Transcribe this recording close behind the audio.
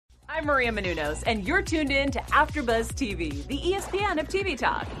I'm Maria Menounos, and you're tuned in to AfterBuzz TV, the ESPN of TV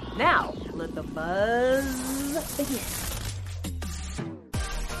talk. Now, let the buzz begin.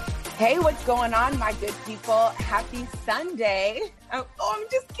 Hey, what's going on, my good people? Happy Sunday. Oh, I'm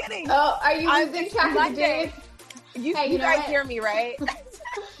just kidding. Oh, are you losing track of the days? You guys hear me, right?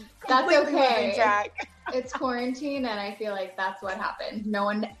 That's okay. It's quarantine, and I feel like that's what happened. No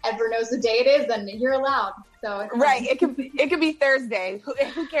one ever knows the day it is, and you're allowed. So it's right. It could be Thursday.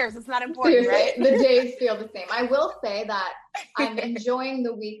 Who cares? It's not important, right? The days feel the same. I will say that I'm enjoying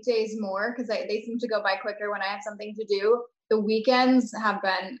the weekdays more because they seem to go by quicker when I have something to do. The weekends have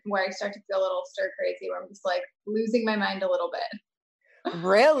been where I start to feel a little stir crazy, where I'm just like losing my mind a little bit.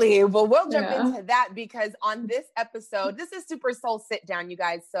 Really? Well, we'll jump into that because on this episode, this is Super Soul Sit Down, you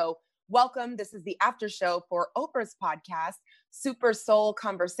guys. So welcome. This is the after show for Oprah's podcast, Super Soul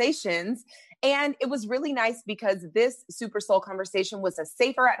Conversations. And it was really nice because this Super Soul conversation was a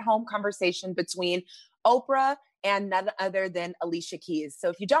safer at home conversation between Oprah and none other than Alicia Keys. So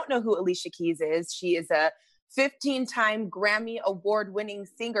if you don't know who Alicia Keys is, she is a 15-time Grammy Award-winning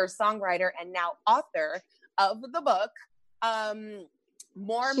singer, songwriter, and now author of the book,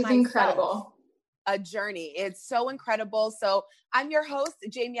 More She's Myself, incredible. A Journey. It's so incredible. So I'm your host,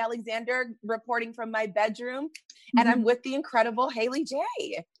 Jamie Alexander, reporting from my bedroom, and I'm with the incredible Haley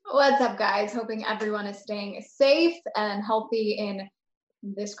J. What's up, guys? Hoping everyone is staying safe and healthy in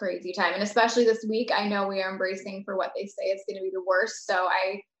this crazy time. And especially this week, I know we are embracing for what they say is going to be the worst. So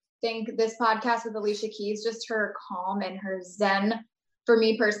I think this podcast with Alicia Keys, just her calm and her zen. For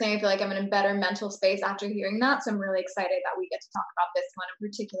me personally, I feel like I'm in a better mental space after hearing that. So I'm really excited that we get to talk about this one in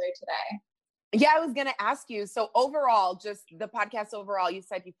particular today. Yeah, I was going to ask you. So overall, just the podcast overall, you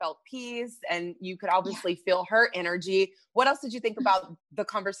said you felt peace and you could obviously feel her energy. What else did you think about the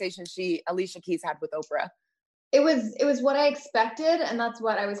conversation Alicia Keys had with Oprah? It was what I expected. And that's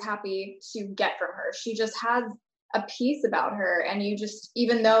what I was happy to get from her. She just has a peace about her. And you just,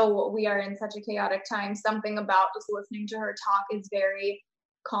 even though we are in such a chaotic time, something about just listening to her talk is very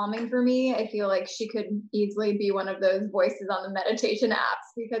calming for me. I feel like she could easily be one of those voices on the meditation apps,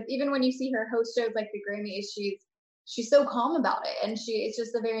 because even when you see her host shows like the Grammys, she's so calm about it, and it's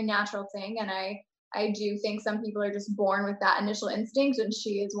just a very natural thing. And I do think some people are just born with that initial instinct, and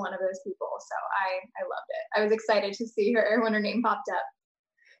she is one of those people. So I loved it. I was excited to see her when her name popped up.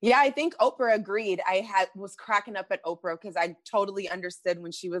 Yeah, I think Oprah agreed. Was cracking up at Oprah because I totally understood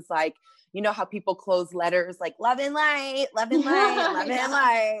when she was like, you know how people close letters like love and light, love and light, love and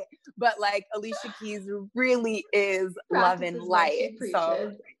light. But like Alicia Keys really is love and light.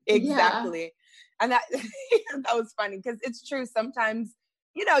 So exactly. Yeah. And that was funny because it's true. Sometimes,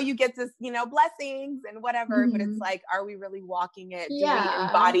 you get this, blessings and whatever, but it's like, are we really walking it? Do we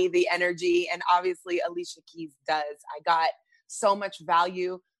embody the energy? And obviously Alicia Keys does. I got so much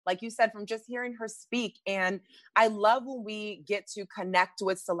value, like you said, from just hearing her speak. And I love when we get to connect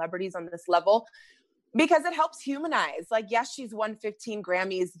with celebrities on this level because it helps humanize. Like, yes, she's won 15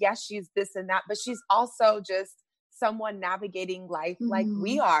 Grammys. Yes, she's this and that, but she's also just someone navigating life like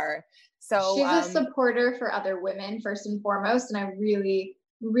we are. So she's a supporter for other women first and foremost. And I really,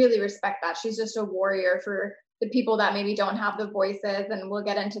 really respect that. She's just a warrior for the people that maybe don't have the voices. And we'll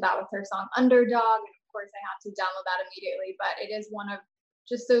get into that with her song Underdog. And of course I had to download that immediately, but it is one of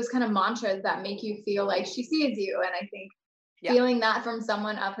just those kind of mantras that make you feel like she sees you. And I think feeling that from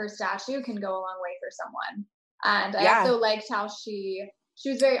someone of her stature can go a long way for someone. And I also liked how she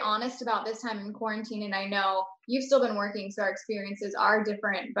was very honest about this time in quarantine. And I know you've still been working, so our experiences are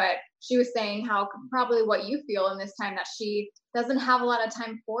different, but she was saying how probably what you feel in this time, that she doesn't have a lot of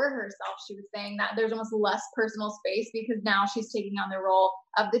time for herself. She was saying that there's almost less personal space because now she's taking on the role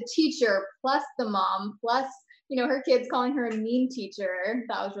of the teacher plus the mom plus her kids calling her a mean teacher.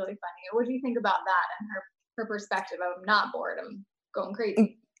 That was really funny. What do you think about that and her perspective of I'm not bored, I'm going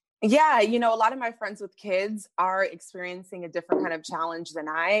crazy? Yeah, a lot of my friends with kids are experiencing a different kind of challenge than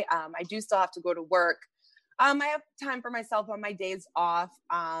I. I do still have to go to work. I have time for myself on my days off,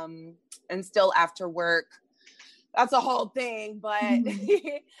 and still after work. That's a whole thing, but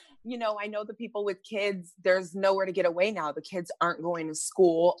I know the people with kids, there's nowhere to get away now. The kids aren't going to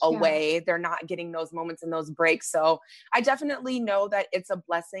school away. They're not getting those moments and those breaks. So I definitely know that it's a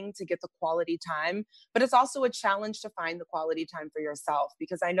blessing to get the quality time, but it's also a challenge to find the quality time for yourself,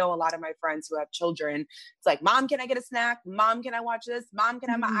 because I know a lot of my friends who have children, it's like, Mom, can I get a snack? Mom, can I watch this? Mom, can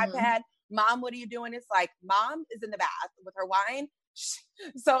I have my iPad? Mom, what are you doing? It's like, Mom is in the bath with her wine.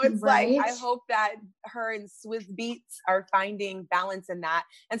 So it's like, I hope that her and Swizz Beatz are finding balance in that.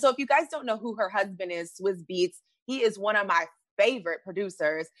 And so if you guys don't know who her husband is, Swizz Beatz, he is one of my favorite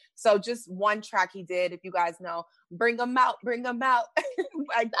producers. So just one track he did, if you guys know, Bring 'em Out, Bring 'em Out.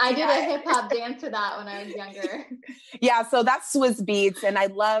 I did a hip hop dance to that when I was younger. Yeah, so that's Swizz Beatz, and I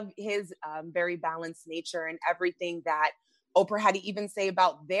love his very balanced nature and everything that Oprah had to even say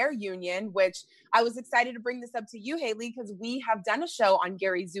about their union, which I was excited to bring this up to you, Haley, because we have done a show on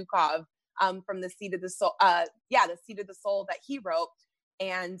Gary Zukov from The Seat of the Soul. The Seat of the Soul that he wrote.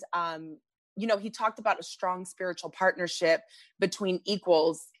 And, he talked about a strong spiritual partnership between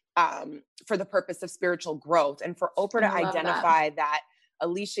equals for the purpose of spiritual growth. And for Oprah to identify that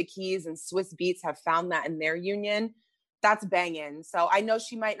Alicia Keys and Swizz Beatz have found that in their union, that's banging. So I know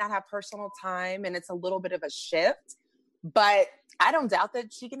she might not have personal time and it's a little bit of a shift, but I don't doubt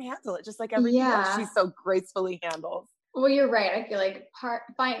that she can handle it just like everything else she so gracefully handles. Well, you're right. I feel like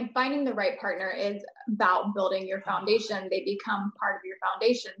finding the right partner is about building your foundation. They become part of your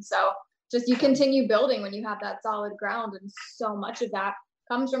foundation. So just you continue building when you have that solid ground. And so much of that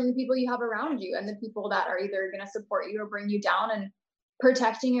comes from the people you have around you and the people that are either going to support you or bring you down. And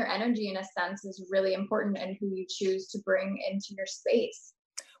protecting your energy in a sense is really important, and who you choose to bring into your space.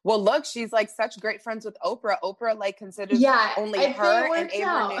 Well, look, she's like such great friends with Oprah. Oprah like considers only her and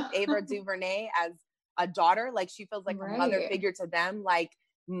Ava DuVernay as a daughter. Like she feels like a mother figure to them. Like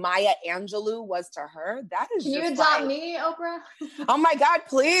Maya Angelou was to her. That is Can you adopt me, Oprah? Oh my God,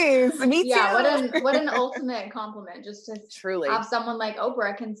 please. Me too. Yeah, what an ultimate compliment just to truly have someone like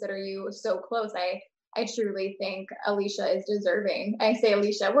Oprah consider you so close. I truly think Alicia is deserving. I say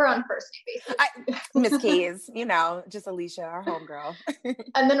Alicia, we're on first name basis. Miss Keys, just Alicia, our homegirl.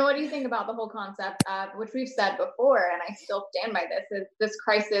 And then what do you think about the whole concept of, which we've said before, and I still stand by this, is this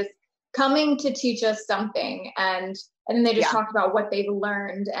crisis coming to teach us something? And then they just talked about what they've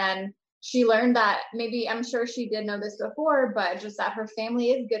learned. And she learned that maybe, I'm sure she did know this before, but just that her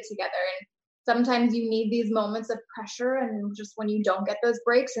family is good together. And sometimes you need these moments of pressure, and just when you don't get those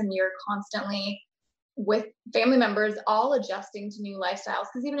breaks and you're constantly with family members all adjusting to new lifestyles,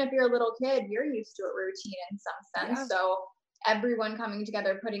 because even if you're a little kid, you're used to a routine in some sense. So everyone coming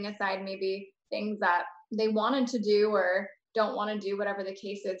together, putting aside maybe things that they wanted to do or don't want to do, whatever the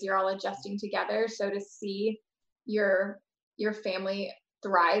case is, you're all adjusting together. So to see your family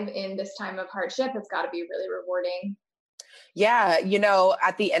thrive in this time of hardship, it's got to be really rewarding. Yeah,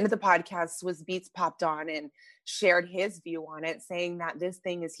 at the end of the podcast, Swizz Beatz popped on and shared his view on it, saying that this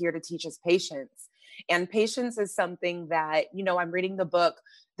thing is here to teach us patience. And patience is something that, I'm reading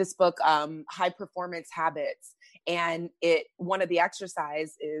this book, High Performance Habits. And one of the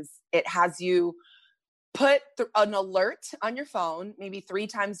exercise is it has you put an alert on your phone, maybe 3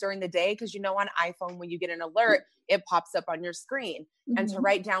 times during the day. Cause on iPhone, when you get an alert, it pops up on your screen. Mm-hmm. And to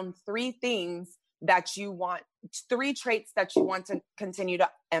write down 3 things that you want, 3 traits that you want to continue to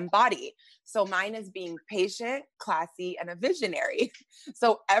embody. So mine is being patient, classy, and a visionary.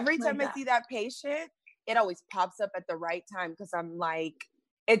 So every time I see that patient, it always pops up at the right time. Cause I'm like,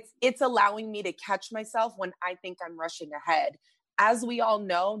 it's allowing me to catch myself when I think I'm rushing ahead. As we all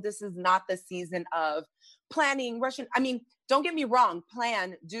know, this is not the season of planning, rushing. I mean, don't get me wrong,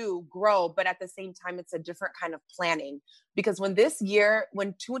 plan, do, grow, but at the same time, it's a different kind of planning. Because when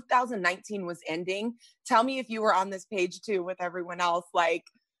 2019 was ending, tell me if you were on this page too with everyone else, like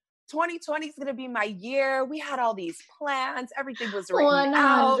 2020 is going to be my year. We had all these plans. Everything was written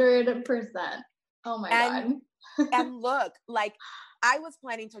 100%. Oh my God. And look, like I was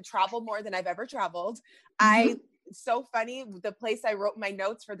planning to travel more than I've ever traveled. Mm-hmm. So funny, the place I wrote my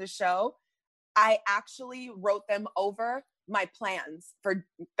notes for the show, I actually wrote them over my plans for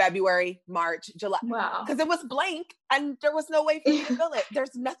February, March, July. Wow. Because it was blank and there was no way for me to fill it.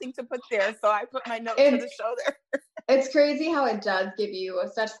 There's nothing to put there. So I put my notes for the show there. It's crazy how it does give you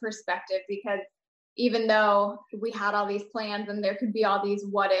such perspective, because even though we had all these plans and there could be all these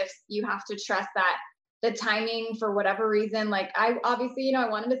what ifs, you have to trust that the timing, for whatever reason, like I obviously, I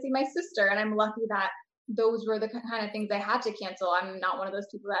wanted to see my sister, and I'm lucky that those were the kind of things I had to cancel. I'm not one of those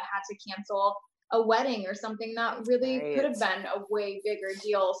people that had to cancel a wedding or something that really could have been a way bigger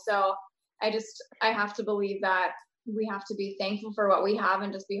deal. So I have to believe that we have to be thankful for what we have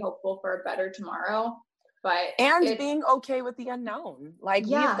and just be hopeful for a better tomorrow. And being okay with the unknown. Like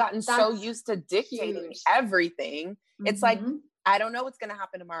we've gotten so used to dictating everything. Mm-hmm. It's like, I don't know what's going to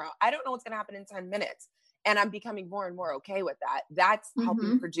happen tomorrow. I don't know what's going to happen in 10 minutes. And I'm becoming more and more okay with that. That's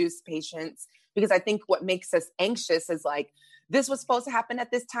helping produce patience, because I think what makes us anxious is like, this was supposed to happen at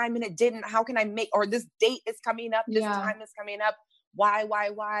this time and it didn't. How can I or this date is coming up. This time is coming up. Why?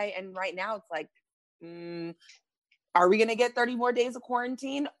 And right now it's like, are we going to get 30 more days of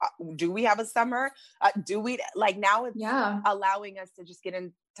quarantine? Do we have a summer? Do we now it's allowing us to just get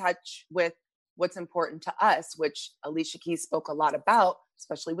in touch with what's important to us, which Alicia Keys spoke a lot about,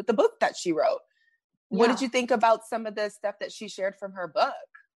 especially with the book that she wrote. Yeah. What did you think about some of the stuff that she shared from her book?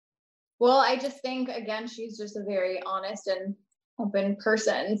 Well, I just think, again, she's just a very honest and open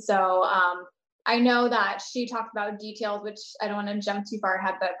person. So I know that she talked about details, which I don't want to jump too far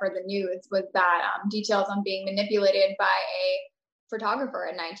ahead, but for the news was that details on being manipulated by a photographer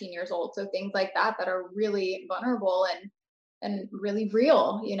at 19 years old. So things like that are really vulnerable and really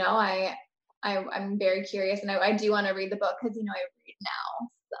real. You know, I'm very curious, and I do want to read the book because, you know, I read now.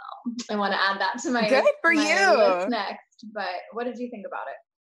 So I want to add that to my good for my you list next. But what did you think about it?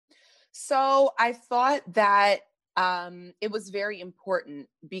 So I thought that it was very important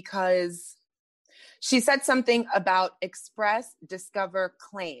because she said something about express, discover,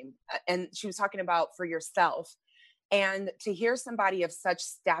 claim. And she was talking about for yourself. And to hear somebody of such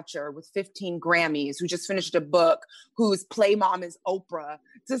stature with 15 Grammys, who just finished a book, whose play mom is Oprah,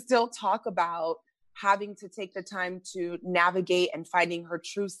 to still talk about having to take the time to navigate and finding her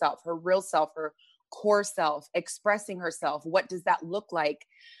true self, her real self, her core self, expressing herself. What does that look like?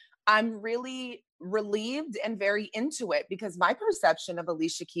 I'm really relieved and very into it, because my perception of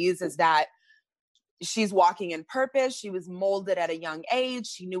Alicia Keys is that she's walking in purpose. She was molded at a young age.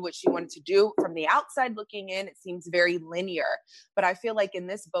 She knew what she wanted to do. From the outside looking in, it seems very linear. But I feel like in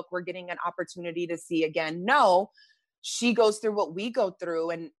this book, we're getting an opportunity to see again, no, she goes through what we go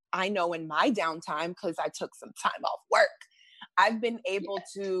through. And I know in my downtime, because I took some time off work, I've been able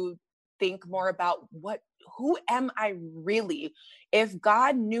to think more about who am I really? If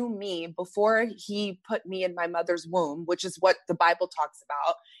God knew me before he put me in my mother's womb, which is what the Bible talks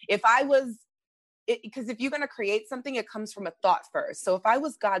about, because if you're going to create something, it comes from a thought first. So if I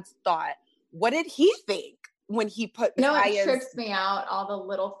was God's thought, what did he think when he put me? It trips me out, all the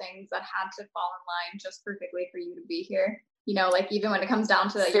little things that had to fall in line just perfectly for you to be here. You know, like even when it comes down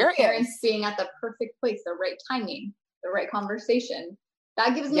to your parents being at the perfect place, the right timing, the right conversation.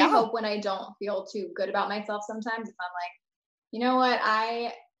 That gives me hope when I don't feel too good about myself sometimes. If I'm like, you know what,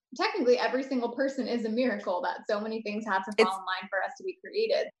 technically every single person is a miracle, that so many things have to fall in line for us to be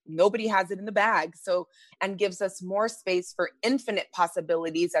created. Nobody has it in the bag. So, and gives us more space for infinite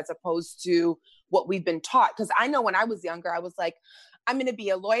possibilities as opposed to what we've been taught. Because I know when I was younger, I was like, I'm going to be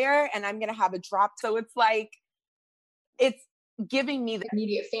a lawyer and I'm going to have a drop. So it's like, it's giving me the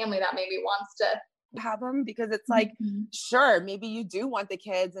immediate family that maybe wants to have them, because it's like, sure, maybe you do want the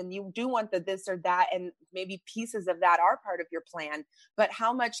kids and you do want the this or that, and maybe pieces of that are part of your plan, but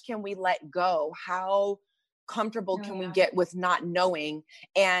how much can we let go? How comfortable can we get with not knowing?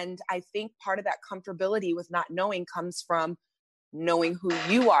 And I think part of that comfortability with not knowing comes from knowing who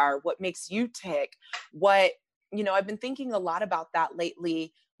you are, what makes you tick, I've been thinking a lot about that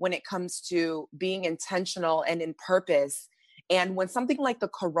lately when it comes to being intentional and in purpose. And when something like the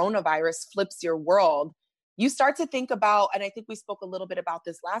coronavirus flips your world, you start to think about, and I think we spoke a little bit about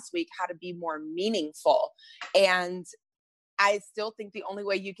this last week, how to be more meaningful. And I still think the only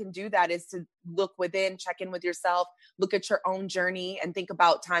way you can do that is to look within, check in with yourself, look at your own journey, and think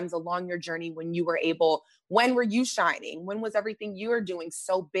about times along your journey when you were when were you shining? When was everything you were doing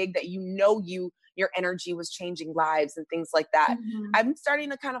so big that your energy was changing lives and things like that. Mm-hmm. I'm starting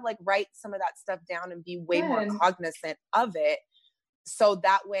to kind of like write some of that stuff down and be way more cognizant of it. So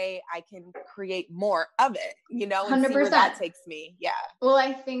that way I can create more of it, and 100%. See where that takes me. Yeah. Well,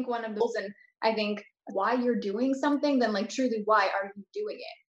 I think one of those, and I think why you're doing something, then like truly, why are you doing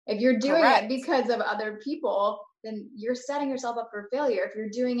it? If you're doing it because of other people, then you're setting yourself up for failure. If you're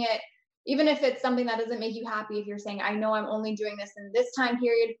doing it, even if it's something that doesn't make you happy, if you're saying, I know I'm only doing this in this time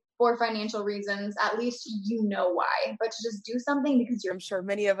period for financial reasons, at least you know why. But to just do something because I'm sure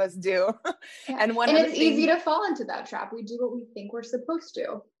many of us do. And it's easy to fall into that trap. We do what we think we're supposed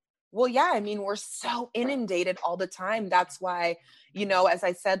to. Well, yeah, I mean, we're so inundated all the time. That's why, as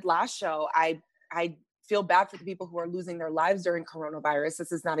I said last show, I feel bad for the people who are losing their lives during coronavirus.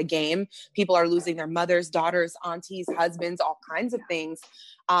 This is not a game. People are losing their mothers, daughters, aunties, husbands, all kinds of things.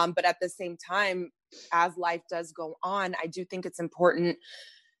 But at the same time, as life does go on, I do think it's important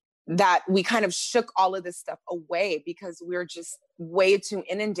that we kind of shook all of this stuff away, because we're just way too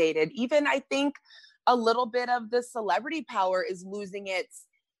inundated. Even I think a little bit of the celebrity power is losing its,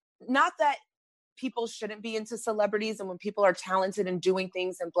 not that people shouldn't be into celebrities, and when people are talented and doing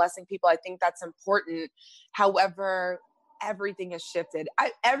things and blessing people, I think that's important. However, everything has shifted.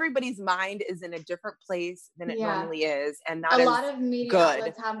 Everybody's mind is in a different place than it normally is. And that a lot of media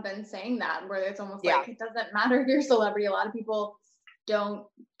outlets have been saying that, where it's almost like, it doesn't matter if you're a celebrity. A lot of people don't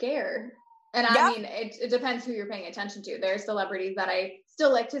care. And I mean, it depends who you're paying attention to. There's celebrities that I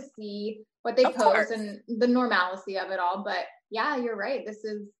still like to see what they Of post course. and the normalcy of it all. But yeah, you're right. This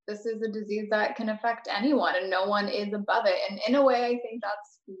is a disease that can affect anyone, and no one is above it. And in a way, I think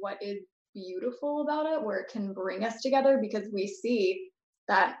that's what is beautiful about it, where it can bring us together, because we see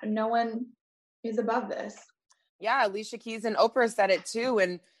that no one is above this. Yeah, Alicia Keys and Oprah said it too.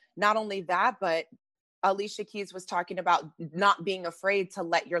 And not only that, but Alicia Keys was talking about not being afraid to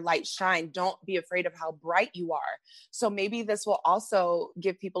let your light shine. Don't be afraid of how bright you are. So maybe this will also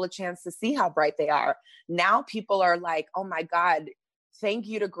give people a chance to see how bright they are. Now people are like, oh my God, thank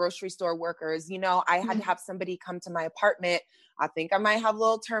you to grocery store workers. You know, I had to have somebody come to my apartment. I think I might have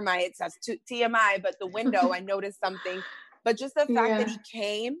little termites. That's TMI, but the window, I noticed something. But just the fact that he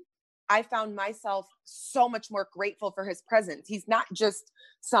came, I found myself so much more grateful for his presence. He's not just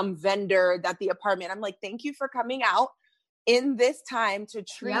some vendor that the apartment. I'm like, thank you for coming out in this time to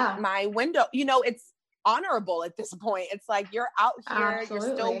treat my window. You know, it's honorable at this point. It's like, you're out here,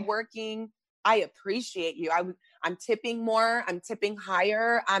 you're still working. I appreciate you. I'm tipping more. I'm tipping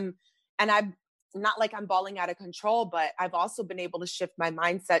higher. I'm not like I'm balling out of control, but I've also been able to shift my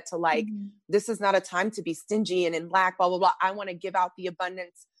mindset to like, this is not a time to be stingy and in lack, blah, blah, blah. I want to give out the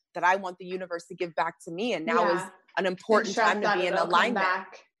abundance that I want the universe to give back to me. And now is an important time to be in alignment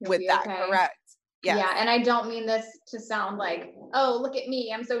with that. Okay. Correct. Yes. Yeah. And I don't mean this to sound like, oh, look at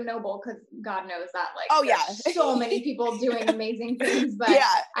me, I'm so noble, because God knows that, like, oh yeah, so many people doing amazing things. But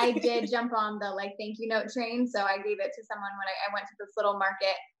I did jump on the like thank you note train. So I gave it to someone when I went to this little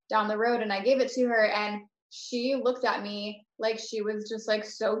market down the road, and I gave it to her, and she looked at me like she was just like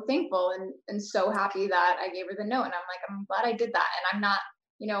so thankful and so happy that I gave her the note. And I'm like, I'm glad I did that. And I'm not,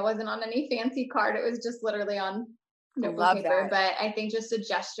 you know, it wasn't on any fancy card. It was just literally on notebook paper. But I think just a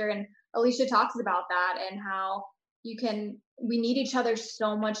gesture, and Alicia talks about that and how we need each other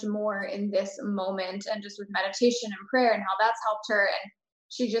so much more in this moment, and just with meditation and prayer and how that's helped her. And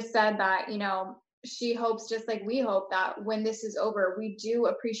she just said that, you know, she hopes, just like we hope, that when this is over, we do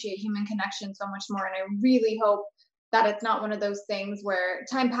appreciate human connection so much more. And I really hope that it's not one of those things where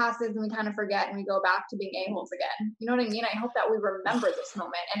time passes and we kind of forget and we go back to being a-holes again. You know what I mean? I hope that we remember this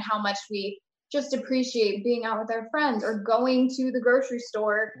moment and how much we just appreciate being out with our friends, or going to the grocery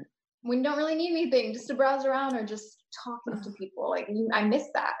store when you don't really need anything, just to browse around, or just talking to people. Like, I miss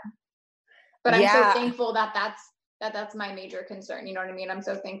that. But I'm so thankful that that's my major concern. You know what I mean? I'm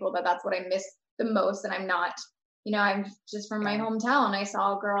so thankful that that's what I miss the most. And I'm not, you know, I'm just from my hometown. I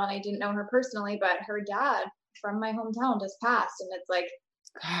saw a girl, and I didn't know her personally, but her dad from my hometown just passed. And it's like,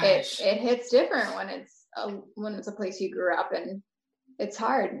 it hits different when it's a place you grew up, and it's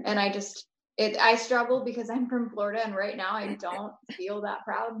hard. And I struggle because I'm from Florida, and right now I don't feel that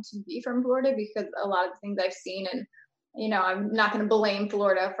proud to be from Florida, because a lot of the things I've seen, and, you know, I'm not going to blame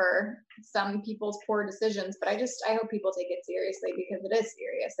Florida for some people's poor decisions, but I hope people take it seriously, because it is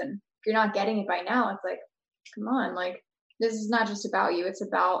serious. And if you're not getting it by now, it's like, come on, like, this is not just about you. It's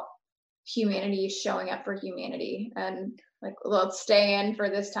about humanity showing up for humanity, and like, let's stay in for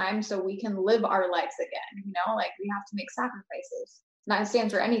this time so we can live our lives again. You know, like, we have to make sacrifices. That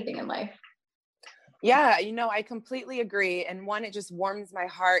stands for anything in life. Yeah, you know, I completely agree. And one, it just warms my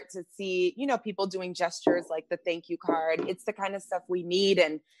heart to see, you know, people doing gestures like the thank you card. It's the kind of stuff we need.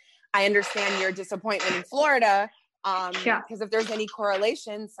 And I understand your disappointment in Florida, because if there's any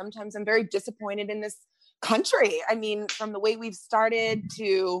correlation, sometimes I'm very disappointed in this country. I mean, from the way we've started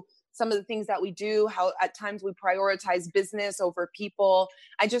to some of the things that we do, how at times we prioritize business over people.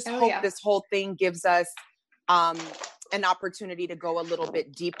 I just hope this whole thing gives us an opportunity to go a little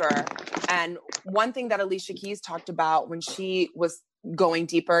bit deeper. And one thing that Alicia Keys talked about when she was going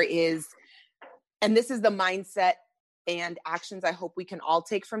deeper is, and this is the mindset and actions I hope we can all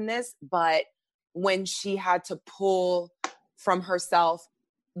take from this, but when she had to pull from herself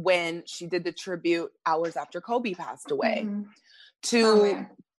when she did the tribute hours after Kobe passed away, to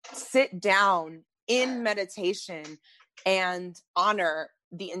sit down in meditation and honor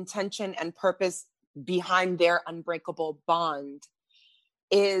the intention and purpose behind their unbreakable bond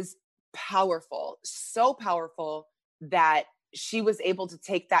is powerful. So powerful that she was able to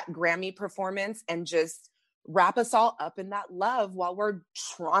take that Grammy performance and just wrap us all up in that love while we're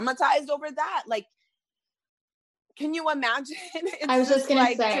traumatized over that. Like, can you imagine? I was just going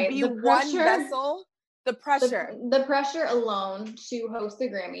to say, to be one vessel, the pressure alone to host the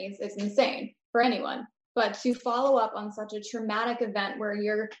Grammys is insane for anyone. But to follow up on such a traumatic event where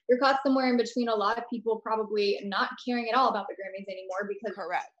you're caught somewhere in between a lot of people probably not caring at all about the Grammys anymore, because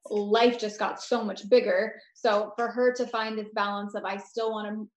life just got so much bigger. So for her to find this balance of, I still want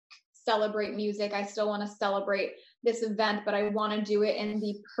to celebrate music, I still want to celebrate this event, but I want to do it in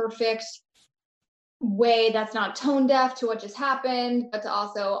the perfect way that's not tone deaf to what just happened, but to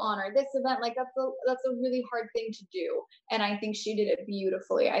also honor this event. Like that's a really hard thing to do. And I think she did it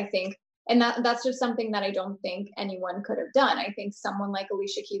beautifully. I think, and that's just something that I don't think anyone could have done. I think someone like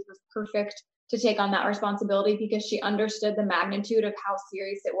Alicia Keys was perfect to take on that responsibility because she understood the magnitude of how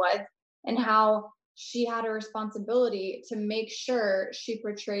serious it was and how she had a responsibility to make sure she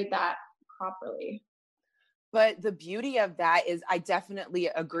portrayed that properly. But the beauty of that is I definitely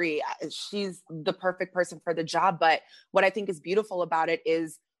agree. She's the perfect person for the job. But what I think is beautiful about it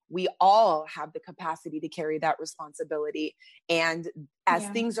is we all have the capacity to carry that responsibility. And as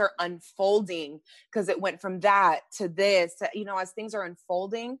things are unfolding, because it went from that to this, as things are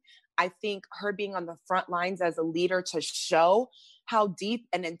unfolding, I think her being on the front lines as a leader to show how deep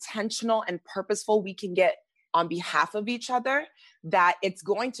and intentional and purposeful we can get on behalf of each other, that it's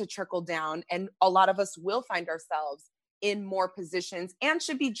going to trickle down. And a lot of us will find ourselves in more positions and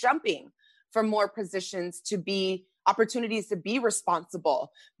should be jumping for more positions to be opportunities to be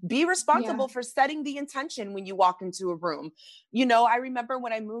responsible. Be responsible for setting the intention when you walk into a room. I remember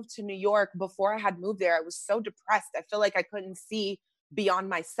when I moved to New York, before I had moved there, I was so depressed. I feel like I couldn't see beyond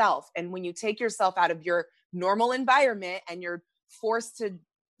myself. And when you take yourself out of your normal environment and you're forced to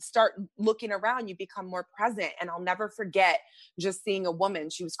start looking around, you become more present. And I'll never forget just seeing a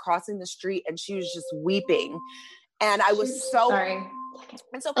woman. She was crossing the street and she was just weeping. And I was sorry.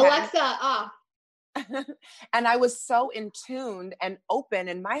 It's okay. Alexa, and I was so in tuned and open,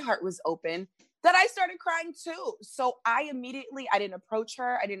 and my heart was open, that I started crying too. So I didn't approach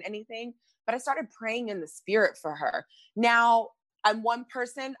her. I didn't anything, but I started praying in the spirit for her. Now I'm one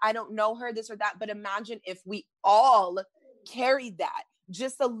person. I don't know her, this or that, but imagine if we all carried that.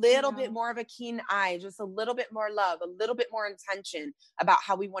 Just a little bit more of a keen eye, just a little bit more love, a little bit more intention about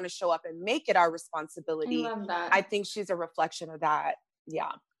how we want to show up and make it our responsibility. I love that. I think she's a reflection of that.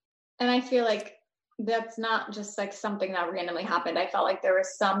 Yeah. And I feel like that's not just like something that randomly happened. I felt like there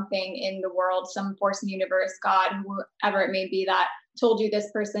was something in the world, some force in the universe, God, whoever it may be, that told you this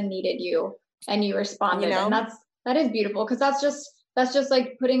person needed you and you responded. And that is beautiful, because that's just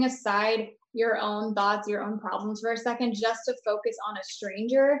like putting aside your own thoughts, your own problems for a second, just to focus on a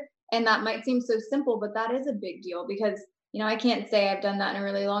stranger. And that might seem so simple, but that is a big deal, because, I can't say I've done that in a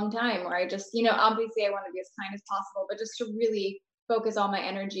really long time, where I just, obviously I want to be as kind as possible, but just to really focus all my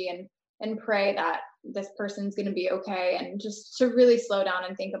energy and pray that this person's going to be okay, and just to really slow down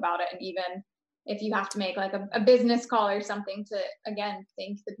and think about it. And even if you have to make like a business call or something, to, again,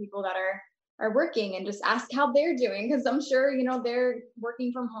 thank the people that are working and just ask how they're doing. Because I'm sure, they're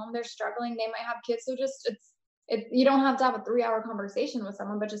working from home, they're struggling, they might have kids. So just, you don't have to have a 3-hour conversation with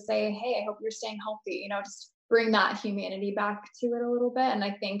someone, but just say, hey, I hope you're staying healthy, just bring that humanity back to it a little bit. And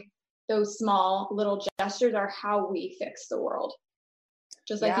I think those small little gestures are how we fix the world.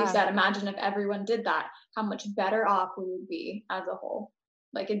 Just like you said, imagine if everyone did that, how much better off we would be as a whole.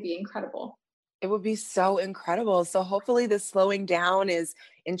 Like, it'd be incredible. It would be so incredible. So hopefully the slowing down is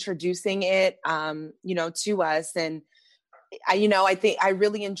introducing it, to us. And I think I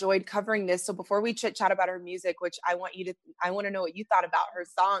really enjoyed covering this. So before we chit chat about her music, which I want to know what you thought about her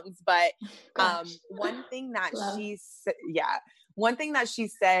songs, but one thing that she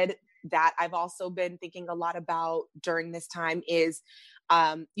said that I've also been thinking a lot about during this time is,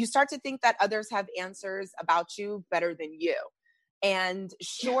 you start to think that others have answers about you better than you. And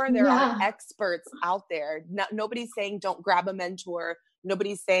sure, there are experts out there. Nobody's saying don't grab a mentor.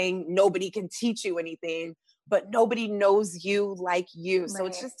 Nobody's saying nobody can teach you anything, but nobody knows you like you. Right. So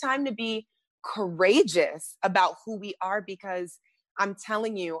it's just time to be courageous about who we are, because I'm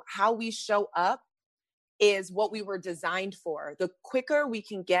telling you, how we show up is what we were designed for. The quicker we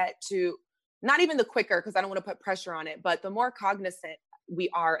can get to, not even the quicker, because I don't want to put pressure on it, but the more cognizant we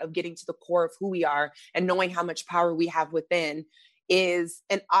are of getting to the core of who we are and knowing how much power we have within, is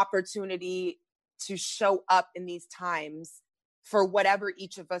an opportunity to show up in these times for whatever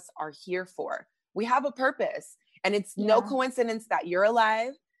each of us are here for. We have a purpose, and it's no coincidence that you're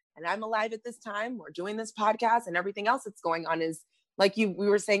alive and I'm alive at this time. We're doing this podcast, and everything else that's going on is, like we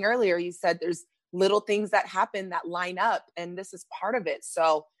were saying earlier, you said there's little things that happen that line up, and this is part of it.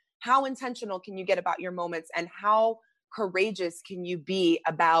 So how intentional can you get about your moments, and how courageous can you be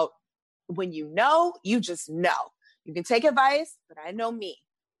about when you just know? You can take advice, but I know me.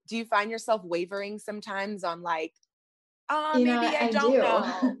 Do you find yourself wavering sometimes on like, maybe I don't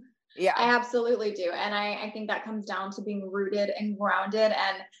know? Yeah, I absolutely do. And I think that comes down to being rooted and grounded.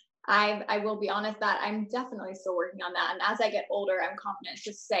 And I will be honest that I'm definitely still working on that. And as I get older, I'm confident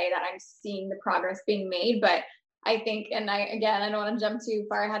to say that I'm seeing the progress being made. But I think, and I don't want to jump too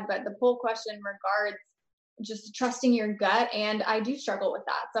far ahead, but the poll question regards just trusting your gut. And I do struggle with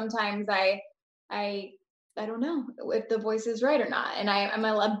that. Sometimes I I don't know if the voice is right or not. And I'm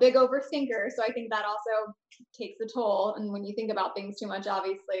a big overthinker. So I think that also takes a toll. And when you think about things too much,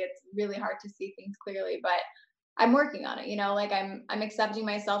 obviously it's really hard to see things clearly, but I'm working on it, like I'm accepting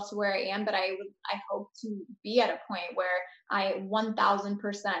myself to where I am, but I hope to be at a point where I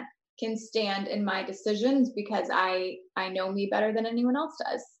 1000% can stand in my decisions because I know me better than anyone else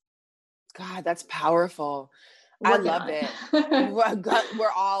does. God, that's powerful. I love it.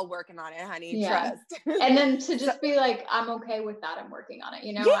 We're all working on it, honey. Yeah. Trust. And then to just be like, I'm okay with that. I'm working on it.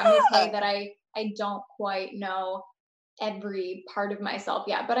 Yeah. I'm okay that I don't quite know every part of myself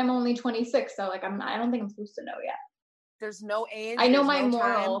yet, but I'm only 26. So like, I don't think I'm supposed to know yet. There's no age. I know my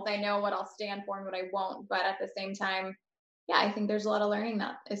morals. I know what I'll stand for and what I won't. But at the same time, yeah, I think there's a lot of learning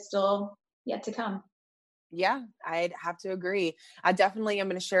that is still yet to come. Yeah, I'd have to agree. I'm going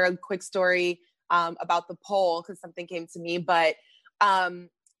to share a quick story about the poll because something came to me, but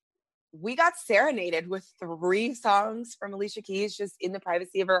we got serenaded with 3 songs from Alicia Keys just in the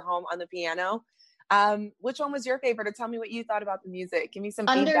privacy of her home on the piano. Which one was your favorite? Or tell me what you thought about the music. Give me some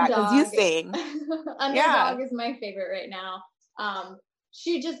feedback because you sing. Underdog is my favorite right now.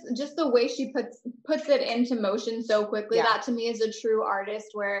 She just the way she puts it into motion so quickly. Yeah. That to me is a true artist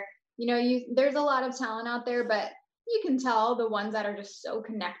where, there's a lot of talent out there, but you can tell the ones that are just so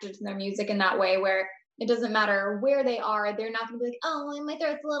connected to their music in that way where it doesn't matter where they are. They're not going to be like, oh, my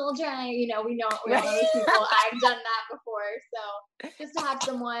throat's a little dry. We know those people. I've done that before. So just to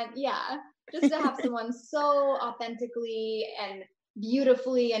have someone so authentically and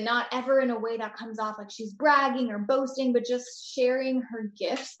beautifully and not ever in a way that comes off like she's bragging or boasting, but just sharing her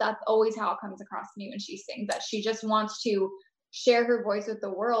gifts. That's always how it comes across to me when she sings, that she just wants to share her voice with the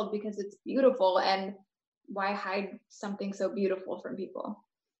world because it's beautiful. And why hide something so beautiful from people?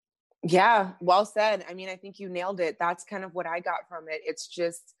 Yeah, well said. I mean, I think you nailed it. That's kind of what I got from it. It's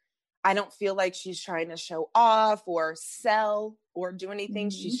just, I don't feel like she's trying to show off or sell or do anything.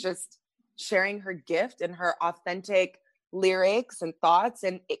 Mm-hmm. She's just sharing her gift and her authentic lyrics and thoughts,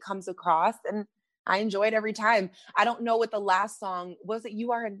 and it comes across, and I enjoy it every time. I don't know what the last song was. It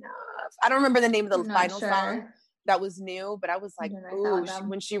You Are Enough. I don't remember the name of the final song that was new, but I was like, ooh,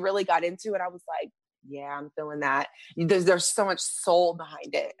 when she really got into it, I was like, yeah, I'm feeling that. There's so much soul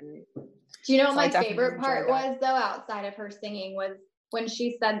behind it. And do you know what my favorite part was though, outside of her singing, was when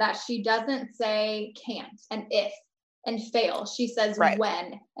she said that she doesn't say can't and if and fail. She says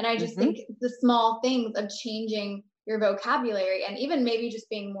when. And I just think the small things of changing your vocabulary and even maybe just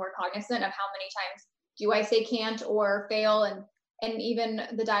being more cognizant of how many times do I say can't or fail, and even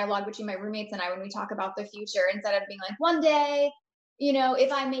the dialogue between my roommates and I when we talk about the future, instead of being like one day,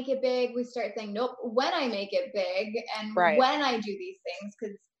 if I make it big, we start saying, nope, when I make it big and when I do these things.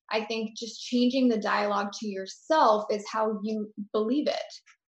 Because I think just changing the dialogue to yourself is how you believe it.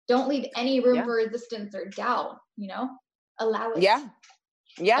 Don't leave any room for resistance or doubt, allow it. Yeah.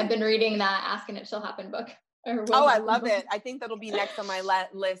 I've been reading that Ask and It Shall Happen book. I love it. I think that'll be next on my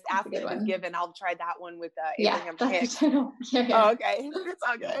list. Ask It Is Given. I'll try that one with Abraham Hicks. Oh, okay. It's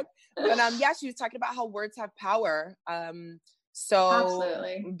all good. But she was talking about how words have power. So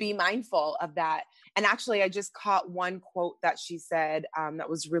absolutely. Be mindful of that. And actually, I just caught one quote that she said that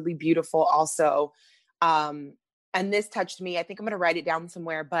was really beautiful also. And this touched me. I think I'm going to write it down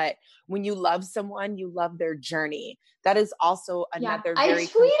somewhere. But when you love someone, you love their journey. That is also another very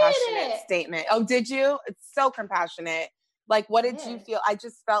compassionate statement. Oh, did you? It's so compassionate. Like, what did you feel? I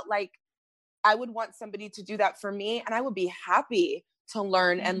just felt like I would want somebody to do that for me. And I would be happy to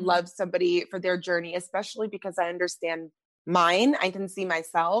learn and love somebody for their journey, especially because I understand mine. I can see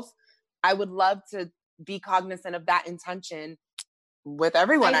myself. I would love to be cognizant of that intention with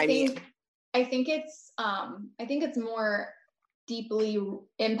everyone I meet. I think it's more deeply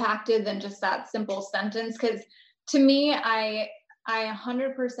impacted than just that simple sentence. Because to me, I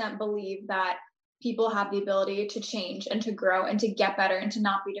 100% believe that people have the ability to change and to grow and to get better and to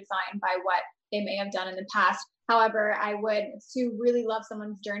not be defined by what they may have done in the past. However, to really love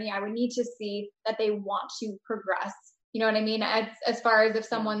someone's journey, I would need to see that they want to progress. You know what I mean? As far as if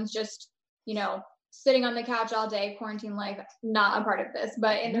someone's just, sitting on the couch all day, quarantine life, not a part of this,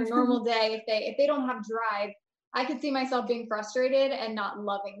 but in their normal day, if they don't have drive, I could see myself being frustrated and not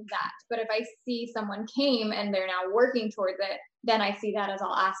loving that. But if I see someone came and they're now working towards it, then I see that as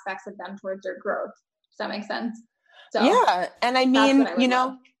all aspects of them towards their growth. Does that make sense? So yeah. And I mean,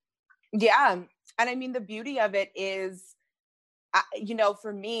 yeah. And I mean, the beauty of it is,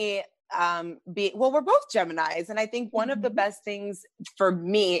 for me, we're both Geminis. And I think one of the best things for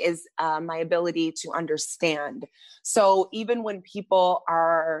me is my ability to understand. So even when people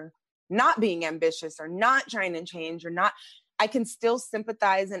are not being ambitious or not trying to change or not, I can still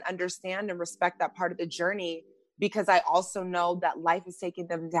sympathize and understand and respect that part of the journey, because I also know that life is taking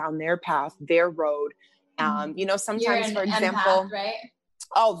them down their path, their road. You know, sometimes, for example, empath, right?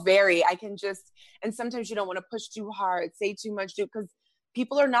 Oh, very. I can just, and sometimes you don't want to push too hard, say too much, because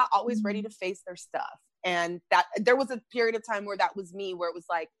people are not always ready to face their stuff. And that there was a period of time where that was me, where it was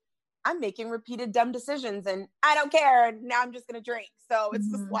like, I'm making repeated dumb decisions and I don't care. And now I'm just going to drink. So it's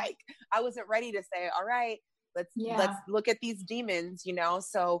just like, I wasn't ready to say, all right, let's look at these demons, you know?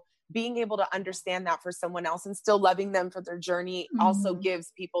 So being able to understand that for someone else and still loving them for their journey also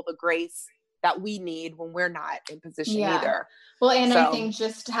gives people the grace that we need when we're not in position either. Well, and I think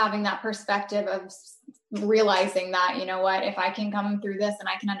just having that perspective of realizing that, you know what, if I can come through this and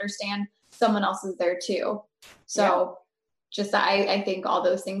I can understand, someone else is there too. So just I think all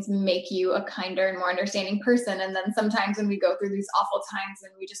those things make you a kinder and more understanding person. And then sometimes when we go through these awful times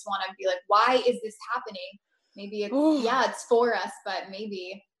and we just want to be like, why is this happening? Maybe it's, it's for us, but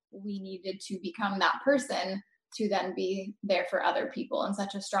maybe we needed to become that person to then be there for other people in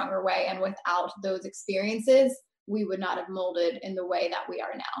such a stronger way. And without those experiences, we would not have molded in the way that we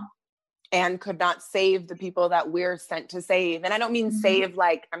are now. And could not save the people that we're sent to save. And I don't mean save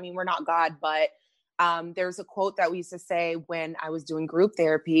like, I mean, we're not God, but there's a quote that we used to say when I was doing group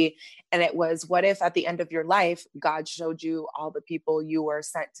therapy. And it was, what if at the end of your life, God showed you all the people you were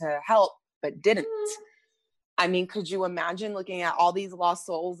sent to help, but didn't? I mean, could you imagine looking at all these lost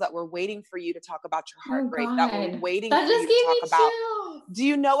souls that were waiting for you to talk about your heartbreak, that were waiting for you to talk about? Do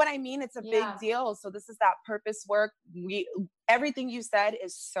you know what I mean? It's a big deal. So this is that purpose work. Everything you said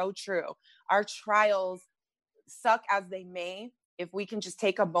is so true. Our trials, suck as they may, if we can just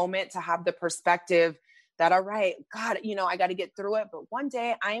take a moment to have the perspective that, all right, God, you know, I got to get through it, but one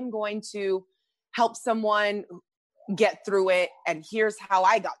day I am going to help someone get through it. And here's how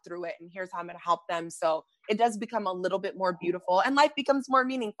I got through it. And here's how I'm going to help them. So it does become a little bit more beautiful, and life becomes more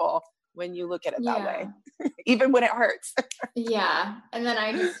meaningful when you look at it that way, even when it hurts. And then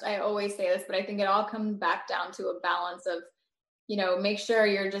I always say this, but I think it all comes back down to a balance of, you know, make sure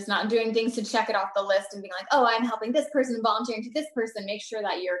you're just not doing things to check it off the list and being like, oh, I'm helping this person, volunteering to this person. Make sure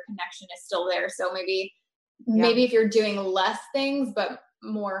that your connection is still there. So maybe if you're doing less things, but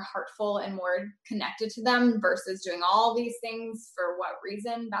more heartful and more connected to them versus doing all these things for what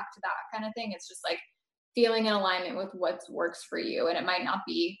reason, back to that kind of thing. It's just like feeling in alignment with what works for you. And it might not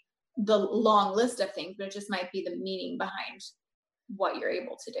be the long list of things, but it just might be the meaning behind what you're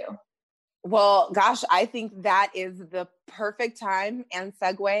able to do. Well, gosh, I think that is the perfect time and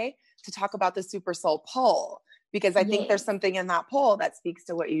segue to talk about the Super Soul poll, because I think there's something in that poll that speaks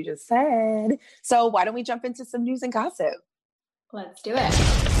to what you just said. So why don't we jump into some news and gossip? Let's do it.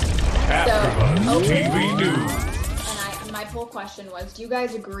 TV News. And my poll question was, do you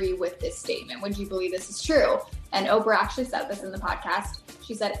guys agree with this statement? Would you believe this is true? And Oprah actually said this in the podcast.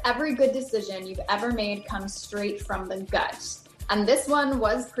 She said, every good decision you've ever made comes straight from the gut. And this one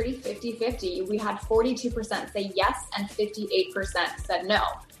was pretty 50-50. We had 42% say yes and 58% said no.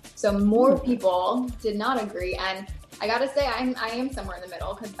 So more people did not agree. And I got to say, I am somewhere in the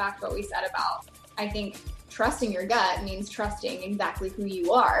middle, because back to what we said about, I think trusting your gut means trusting exactly who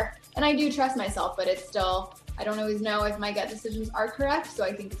you are. And I do trust myself, but it's still, I don't always know if my gut decisions are correct. So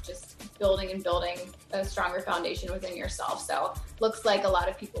I think it's just building a stronger foundation within yourself. So looks like a lot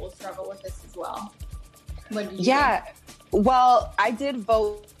of people will struggle with this as well. What did you think? Well, I did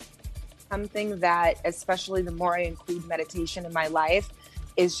vote something that, especially the more I include meditation in my life,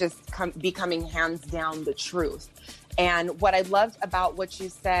 is just becoming hands down the truth. And what I loved about what you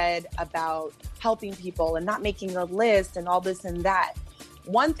said about helping people and not making a list and all this and that,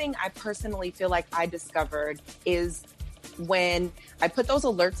 one thing I personally feel like I discovered is when I put those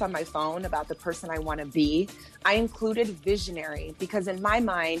alerts on my phone about the person I want to be, I included visionary, because in my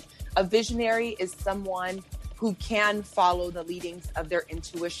mind, a visionary is someone who can follow the leadings of their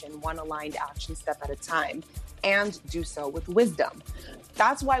intuition, one aligned action step at a time, and do so with wisdom.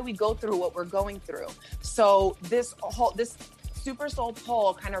 That's why we go through what we're going through. So this Super Soul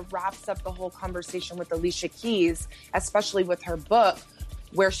poll kind of wraps up the whole conversation with Alicia Keys, especially with her book,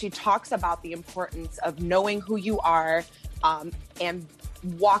 where she talks about the importance of knowing who you are and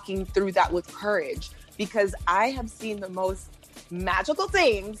walking through that with courage. Because I have seen the most magical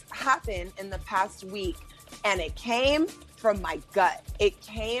things happen in the past week, and it came from my gut. It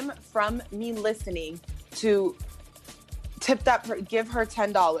came from me listening to give her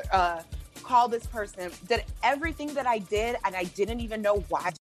 $10, call this person, did everything that I did, and I didn't even know why I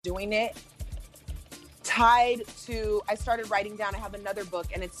was doing it, tied to, I started writing down, I have another book,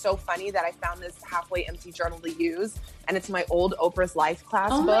 and it's so funny that I found this halfway empty journal to use, and it's my old Oprah's Life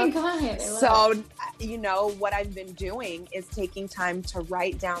class book. Oh my God. So, you know, what I've been doing is taking time to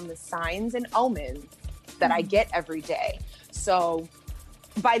write down the signs and omens that I get every day. So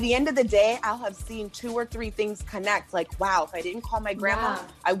by the end of the day, I'll have seen 2 or 3 things connect. Like, wow, if I didn't call my grandma,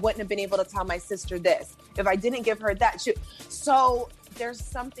 I wouldn't have been able to tell my sister this. If I didn't give her that. So there's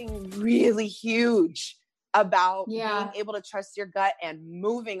something really huge about being able to trust your gut and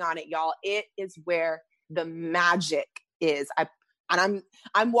moving on it, y'all. It is where the magic is. I'm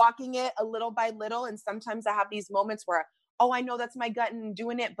walking it a little by little. And sometimes I have these moments where, oh, I know that's my gut and I'm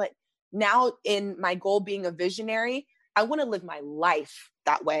doing it. But now in my goal being a visionary, I want to live my life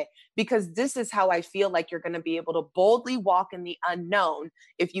that way, because this is how I feel like you're going to be able to boldly walk in the unknown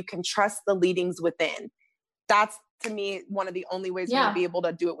if you can trust the leadings within. That's, to me, one of the only ways you're going to be able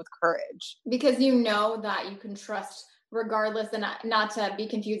to do it with courage. Because you know that you can trust regardless, and not to be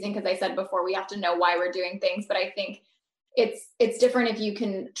confusing, because I said before, we have to know why we're doing things. But I think it's different if you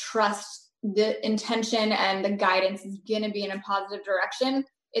can trust the intention and the guidance is going to be in a positive direction.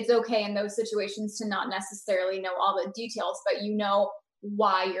 It's okay in those situations to not necessarily know all the details, but you know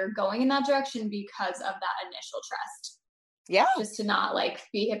why you're going in that direction because of that initial trust. Yeah. Just to not like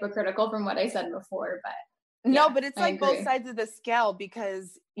be hypocritical from what I said before, but no, but it's like both sides of the scale,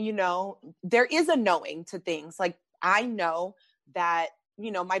 because, you know, there is a knowing to things. Like, I know that,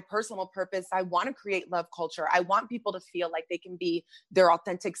 you know, my personal purpose, I want to create love culture. I want people to feel like they can be their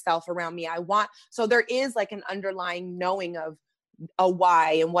authentic self around me. So there is like an underlying knowing of a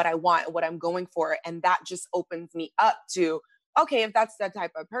why and what I want and what I'm going for. And that just opens me up to, okay, if that's the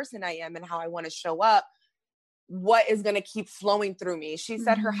type of person I am and how I want to show up, what is going to keep flowing through me? She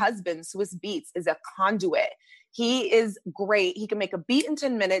said her husband, Swiss Beats, is a conduit. He is great. He can make a beat in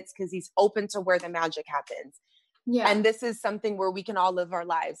 10 minutes because he's open to where the magic happens. Yeah. And this is something where we can all live our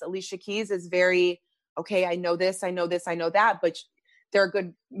lives. Alicia Keys is very, okay, I know this, I know this, I know that, but they're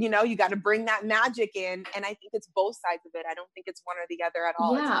good. You know, you got to bring that magic in. And I think it's both sides of it. I don't think it's one or the other at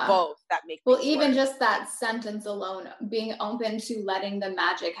all. Yeah. It's both that make Well, even just that sentence alone, being open to letting the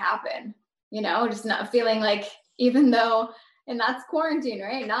magic happen, you know, just not feeling like, even though, and that's quarantine,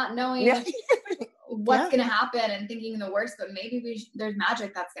 right? Not knowing what's going to happen and thinking the worst, but maybe there's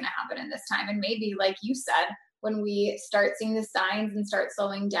magic that's going to happen in this time. And maybe, like you said, when we start seeing the signs and start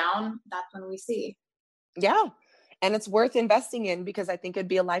slowing down, that's when we see. Yeah. And it's worth investing in, because I think it'd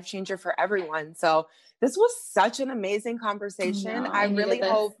be a life changer for everyone. So this was such an amazing conversation. I really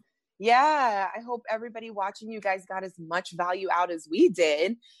hope, I hope everybody watching, you guys got as much value out as we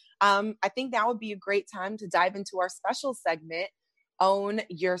did. I think that would be a great time to dive into our special segment, Own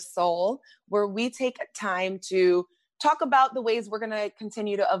Your Soul, where we take time to talk about the ways we're going to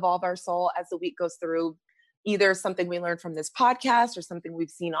continue to evolve our soul as the week goes through. Either something we learned from this podcast or something we've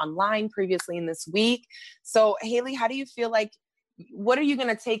seen online previously in this week. So Haley, how do you feel like, what are you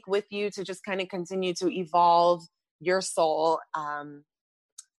going to take with you to just kind of continue to evolve your soul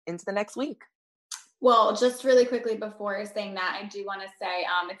into the next week? Well, just really quickly before saying that, I do want to say,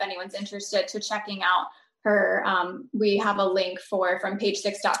 if anyone's interested to checking out her, we have a link from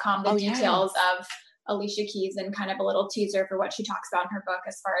page6.com, the details of Alicia Keys and kind of a little teaser for what she talks about in her book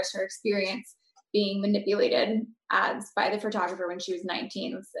as far as her experience being manipulated by the photographer when she was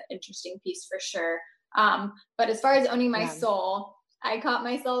 19. It's an interesting piece for sure. But as far as owning my soul, I caught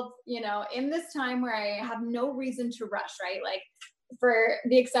myself, you know, in this time where I have no reason to rush, right? Like, for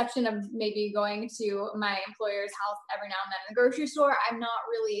the exception of maybe going to my employer's house every now and then in the grocery store, I'm not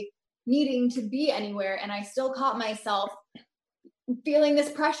really needing to be anywhere. And I still caught myself feeling this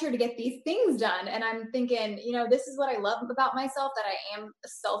pressure to get these things done. And I'm thinking, you know, this is what I love about myself, that I am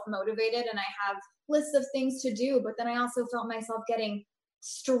self-motivated and I have lists of things to do. But then I also felt myself getting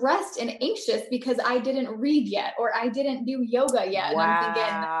stressed and anxious because I didn't read yet, or I didn't do yoga yet. Wow. And I'm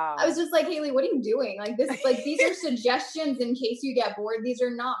thinking, I was just like, Haley, what are you doing? Like this, like these are suggestions in case you get bored. These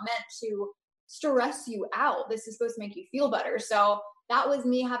are not meant to stress you out. This is supposed to make you feel better. So that was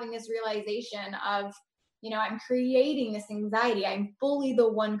me having this realization of, you know, I'm creating this anxiety. I'm fully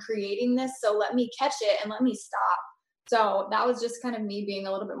the one creating this. So let me catch it and let me stop. So that was just kind of me being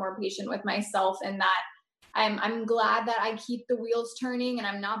a little bit more patient with myself, and that I'm glad that I keep the wheels turning and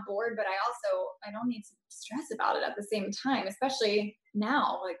I'm not bored, but I don't need to stress about it at the same time, especially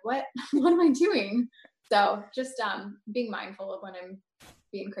now. Like what am I doing? So just being mindful of when I'm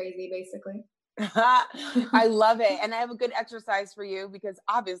being crazy, basically. I love it. And I have a good exercise for you, because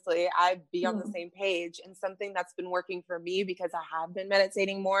obviously I'd be on the same page. And something that's been working for me, because I have been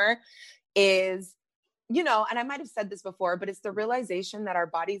meditating more, is you know, and I might have said this before, but it's the realization that our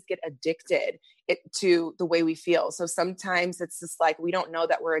bodies get addicted to the way we feel. So sometimes it's just like, we don't know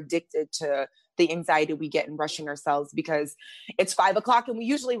that we're addicted to the anxiety we get in rushing ourselves because it's 5 o'clock and we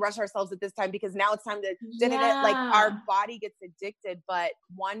usually rush ourselves at this time because now it's time to, like our body gets addicted. But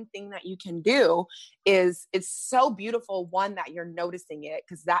one thing that you can do is, it's so beautiful, one, that you're noticing it,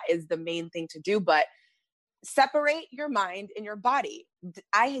 because that is the main thing to do, but separate your mind and your body.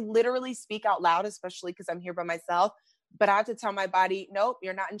 I literally speak out loud, especially because I'm here by myself, but I have to tell my body, nope,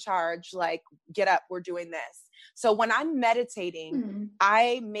 you're not in charge. Like, get up, we're doing this. So when I'm meditating,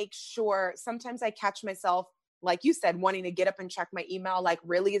 I make sure, sometimes I catch myself, like you said, wanting to get up and check my email. Like,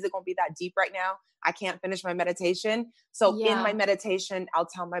 really, is it going to be that deep right now? I can't finish my meditation. So in my meditation, I'll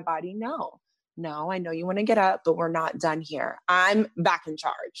tell my body, no, I know you want to get up, but we're not done here. I'm back in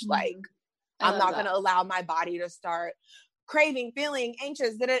charge. Like, I'm not going to allow my body to start craving, feeling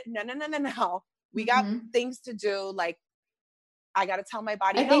anxious. No. We got things to do. Like, I got to tell my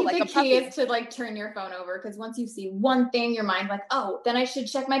body, I think like the key is to like turn your phone over. Cause once you see one thing, your mind's like, oh, then I should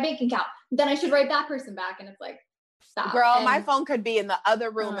check my bank account. Then I should write that person back. And it's like, stop. Girl, and my phone could be in the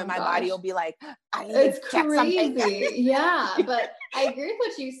other room and my body will be like, I need it's to check something. Yeah. But I agree with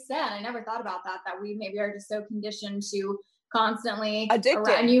what you said. I never thought about that we maybe are just so conditioned to constantly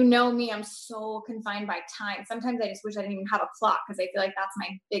addicted. And you know me, I'm so confined by time. Sometimes I just wish I didn't even have a clock, because I feel like that's my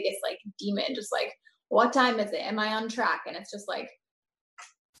biggest like demon. Just like, what time is it? Am I on track? And it's just like,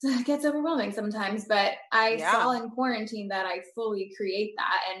 it gets overwhelming sometimes. But I saw in quarantine that I fully create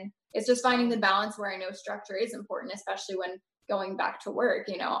that. And it's just finding the balance where I know structure is important, especially when going back to work.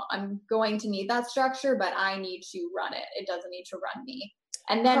 You know, I'm going to need that structure, but I need to run it. It doesn't need to run me.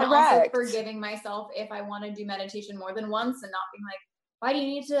 And then also forgiving myself if I want to do meditation more than once, and not being like, why do you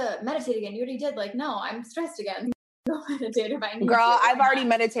need to meditate again? You already did. Like, no, I'm stressed again. Go meditate if I need to. Girl, I've already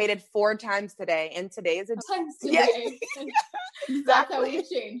meditated 4 times today, and today is times today. Exactly. That's how we've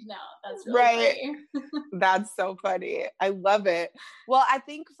changed now. That's really funny. That's so funny. I love it. Well, I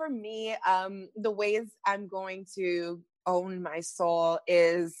think for me, the ways I'm going to own my soul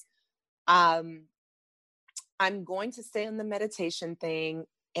is, I'm going to stay on the meditation thing,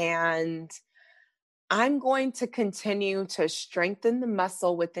 and I'm going to continue to strengthen the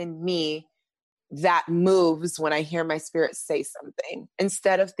muscle within me that moves when I hear my spirit say something,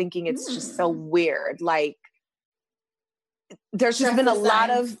 instead of thinking it's just so weird. Like, there's just been a lot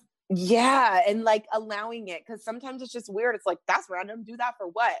of, and like allowing it, because sometimes it's just weird. It's like, that's random. Do that for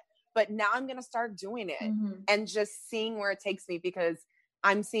what? But now I'm going to start doing it and just seeing where it takes me, because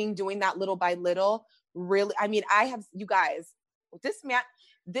I'm seeing doing that little by little. Really, I mean, I have, you guys,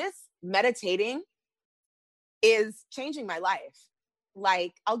 this meditating is changing my life.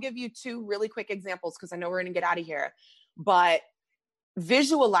 Like, I'll give you 2 really quick examples, because I know we're going to get out of here, but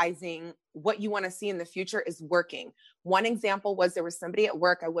visualizing what you want to see in the future is working. One example was, there was somebody at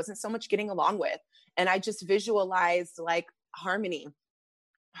work I wasn't so much getting along with, and I just visualized like harmony,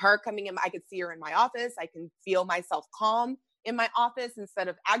 her coming in. I could see her in my office. I can feel myself calm in my office instead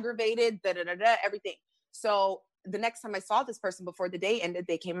of aggravated, everything. So the next time I saw this person before the day ended,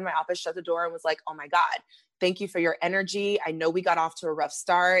 they came in my office, shut the door, and was like, oh my God, thank you for your energy. I know we got off to a rough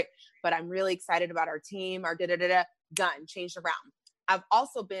start, but I'm really excited about our team, our done, changed around. I've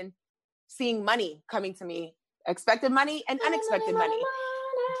also been seeing money coming to me, expected money and unexpected money.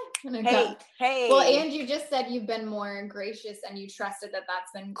 Hey. Well, and you just said you've been more gracious and you trusted that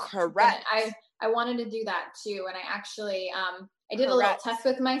that's been correct. I wanted to do that too. And I actually, I did a little test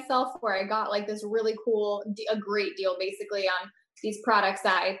with myself where I got like this really cool, a great deal basically on these products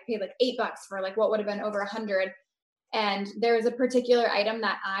that I paid like $8 for, like what would have been over 100. And there was a particular item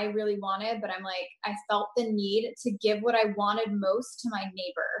that I really wanted, but I'm like, I felt the need to give what I wanted most to my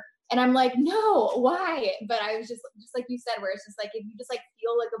neighbor. And I'm like, no, why? But I was just like you said, where it's just like, if you just like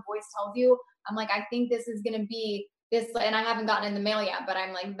feel like a voice tells you, I'm like, I think this is going to be this, and I haven't gotten in the mail yet, but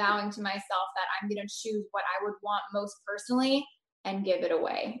I'm like vowing to myself that I'm going to choose what I would want most personally and give it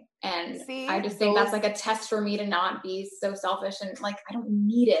away. And I just think that's like a test for me to not be so selfish and like, I don't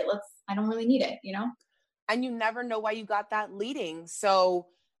need it. I don't really need it, you know? And you never know why you got that leading. So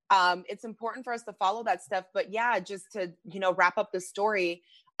it's important for us to follow that stuff. But yeah, just to, wrap up the story,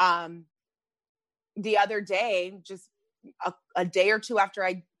 the other day, just a day or 2 after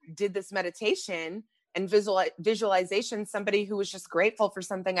I did this meditation and visualization, somebody who was just grateful for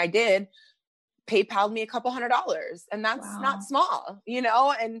something I did PayPal'd me $200, and that's not small, and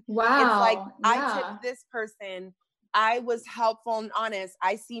it's like, I tipped this person. I was helpful and honest.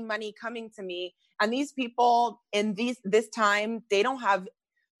 I see money coming to me, and these people in this time, they don't have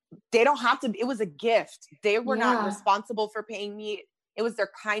to, it was a gift. They were not responsible for paying me. It was their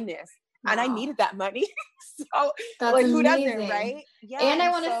kindness. and I needed that money. So that's like, amazing. who doesn't, right? Yeah. And I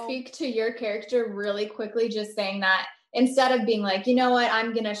want to speak to your character really quickly, just saying that instead of being like, you know what,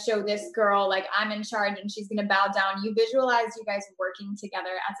 I'm going to show this girl, like I'm in charge and she's going to bow down. You visualize you guys working together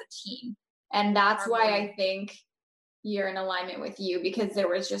as a team. And that's why I think you're in alignment with you, because there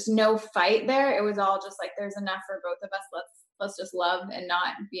was just no fight there. It was all just like, there's enough for both of us. Let's just love and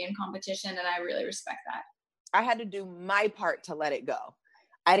not be in competition. And I really respect that. I had to do my part to let it go.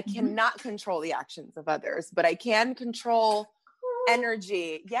 I cannot control the actions of others, but I can control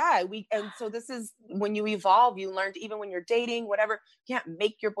energy. Yeah. And so this is when you evolve, you learned, even when you're dating, whatever, you can't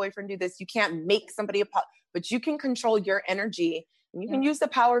make your boyfriend do this. You can't make somebody but you can control your energy, and you can use the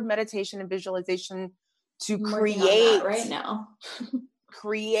power of meditation and visualization to create right now,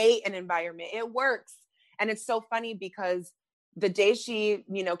 create an environment. It works. And it's so funny because the day she,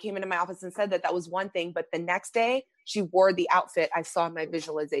 came into my office and said that was one thing, but the next day she wore the outfit I saw in my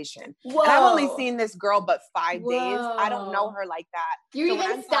visualization. Whoa. And I've only seen this girl but 5 days. I don't know her like that. You're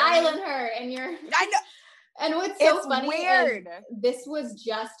even styling her, and I know. And what's so funny weird. Is this was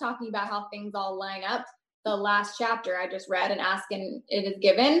just talking about how things all line up. The last chapter I just read, and Asking It Is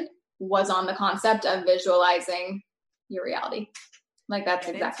Given, was on the concept of visualizing your reality. Like that's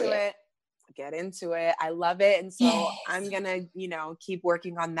exactly it. Get into it. I love it. And so I'm going to, keep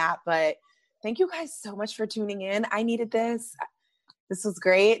working on that. But thank you guys so much for tuning in. I needed this. This was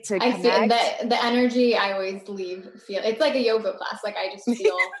great to connect. I feel the energy I always feel it's like a yoga class. Like I just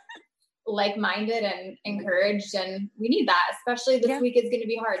feel like-minded and encouraged, and we need that, especially this week is going to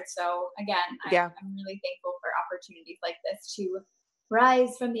be hard. So again, I'm really thankful for opportunities like this to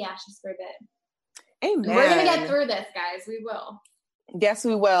rise from the ashes for a bit. Amen. We're going to get through this, guys. We will. Yes,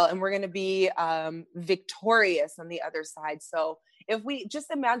 we will. And we're going to be victorious on the other side. So if we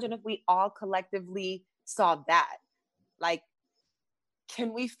just imagine if we all collectively saw that, like,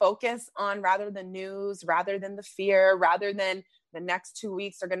 can we focus on rather than news, rather than the fear, rather than the next 2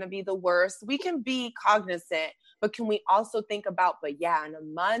 weeks are going to be the worst? We can be cognizant, but can we also think about, in a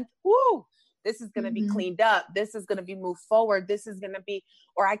month, this is going to be cleaned up. This is going to be moved forward. This is going to be,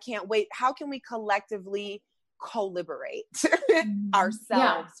 or I can't wait. How can we collectively co-liberate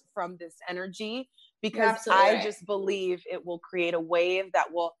ourselves from this energy? Because I just believe it will create a wave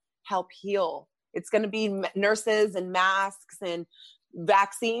that will help heal. It's going to be nurses and masks and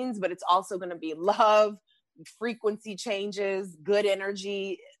vaccines, but it's also going to be love, frequency changes, good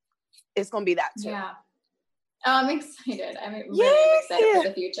energy. It's going to be that too. Yeah. I'm excited. I'm really excited for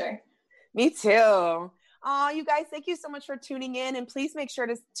the future. Me too. You guys, thank you so much for tuning in. And please make sure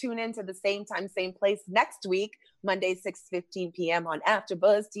to tune in to the same time, same place next week, Monday, 6:15 p.m. on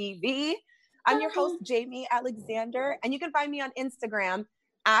AfterBuzz TV. I'm your host, Jamie Alexander. And you can find me on Instagram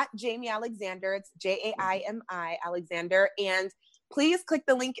at Jamie Alexander. It's Jaimi Alexander. And please click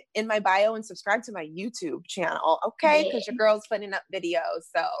the link in my bio and subscribe to my YouTube channel. Okay? Because your girl's putting up videos.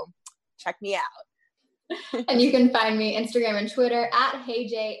 So check me out. And you can find me Instagram and Twitter at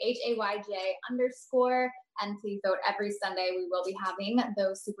HeyJ, HAYJ_. And please vote every Sunday. We will be having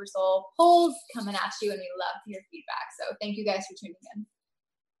those Super Soul polls coming at you, and we love your feedback. So thank you guys for tuning in.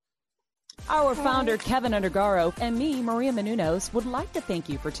 Our founder, Kevin Undergaro, and me, Maria Menounos, would like to thank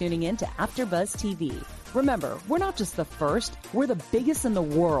you for tuning in to AfterBuzz TV. Remember, we're not just the first, we're the biggest in the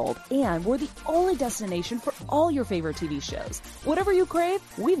world, and we're the only destination for all your favorite TV shows. Whatever you crave,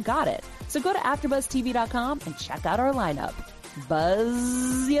 we've got it. So go to AfterBuzzTV.com and check out our lineup.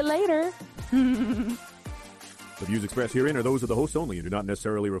 Buzz you later. The views expressed herein are those of the hosts only and do not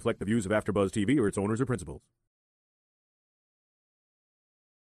necessarily reflect the views of AfterBuzz TV or its owners or principals.